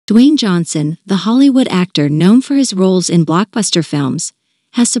Dwayne Johnson, the Hollywood actor known for his roles in blockbuster films,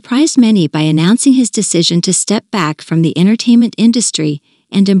 has surprised many by announcing his decision to step back from the entertainment industry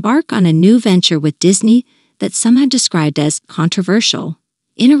and embark on a new venture with Disney that some have described as controversial.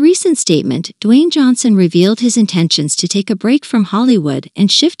 In a recent statement, Dwayne Johnson revealed his intentions to take a break from Hollywood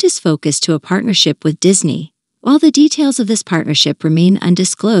and shift his focus to a partnership with Disney. While the details of this partnership remain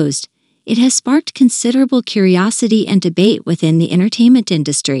undisclosed, it has sparked considerable curiosity and debate within the entertainment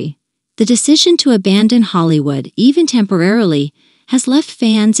industry. The decision to abandon Hollywood, even temporarily, has left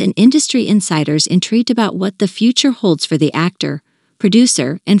fans and industry insiders intrigued about what the future holds for the actor,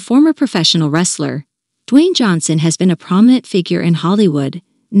 producer, and former professional wrestler. Dwayne Johnson has been a prominent figure in Hollywood,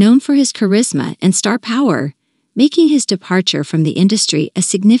 known for his charisma and star power, making his departure from the industry a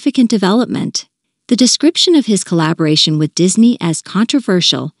significant development. The description of his collaboration with Disney as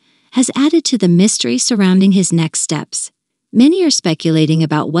controversial has added to the mystery surrounding his next steps. Many are speculating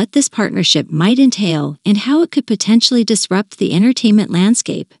about what this partnership might entail and how it could potentially disrupt the entertainment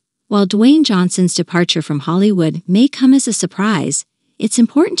landscape. While Dwayne Johnson's departure from Hollywood may come as a surprise, it's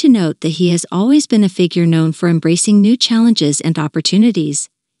important to note that he has always been a figure known for embracing new challenges and opportunities.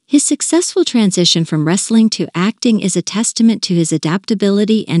 His successful transition from wrestling to acting is a testament to his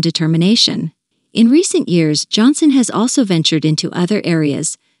adaptability and determination. In recent years, Johnson has also ventured into other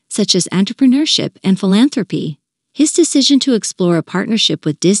areas, such as entrepreneurship and philanthropy. His decision to explore a partnership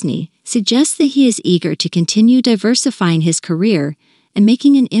with Disney suggests that he is eager to continue diversifying his career and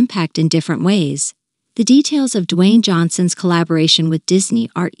making an impact in different ways. The details of Dwayne Johnson's collaboration with Disney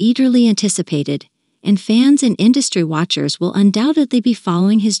are eagerly anticipated, and fans and industry watchers will undoubtedly be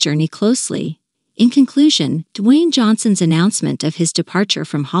following his journey closely. In conclusion, Dwayne Johnson's announcement of his departure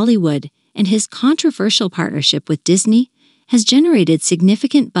from Hollywood and his controversial partnership with Disney has generated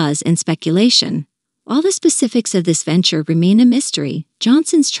significant buzz and speculation. While the specifics of this venture remain a mystery,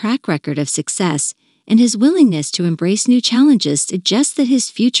 Johnson's track record of success and his willingness to embrace new challenges suggest that his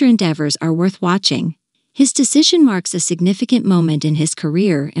future endeavors are worth watching. His decision marks a significant moment in his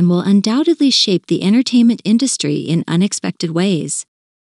career and will undoubtedly shape the entertainment industry in unexpected ways.